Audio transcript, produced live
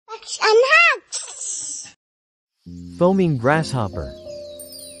Hugs and hugs. Foaming grasshopper.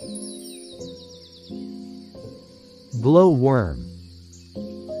 Glowworm.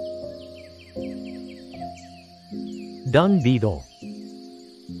 Dung beetle.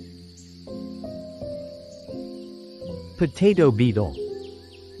 Potato beetle.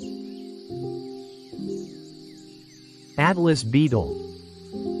 Atlas beetle.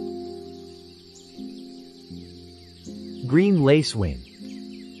 Green lacewing.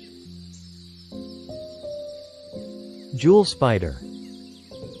 Jewel spider.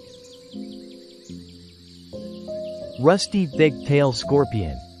 Rusty thick-tailed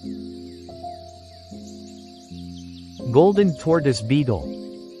scorpion. Golden tortoise beetle.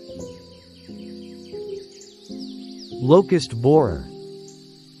 Locust borer.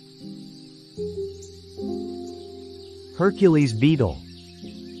 Hercules beetle.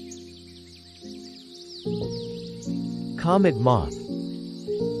 Comet moth.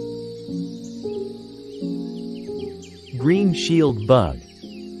 Green shield bug.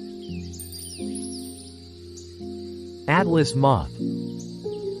 Atlas moth.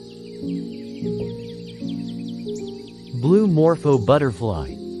 Blue morpho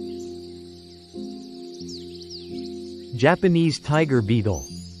butterfly. Japanese tiger beetle.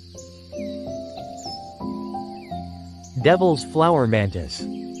 Devil's flower mantis.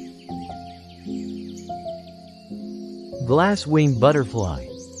 Glasswing butterfly.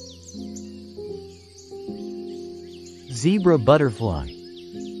 Zebra butterfly.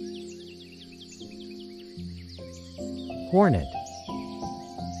 Hornet.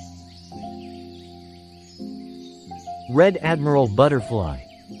 Red admiral butterfly.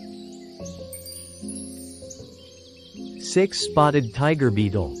 Six-spotted tiger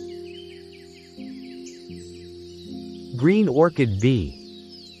beetle. Green orchid bee.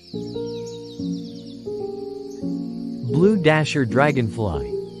 Blue dasher dragonfly.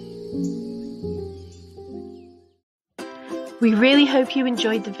 We really hope you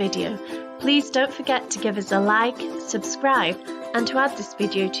enjoyed the video. Please don't forget to give us a like, subscribe, and to add this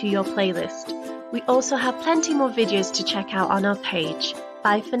video to your playlist. We also have plenty more videos to check out on our page.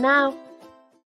 Bye for now.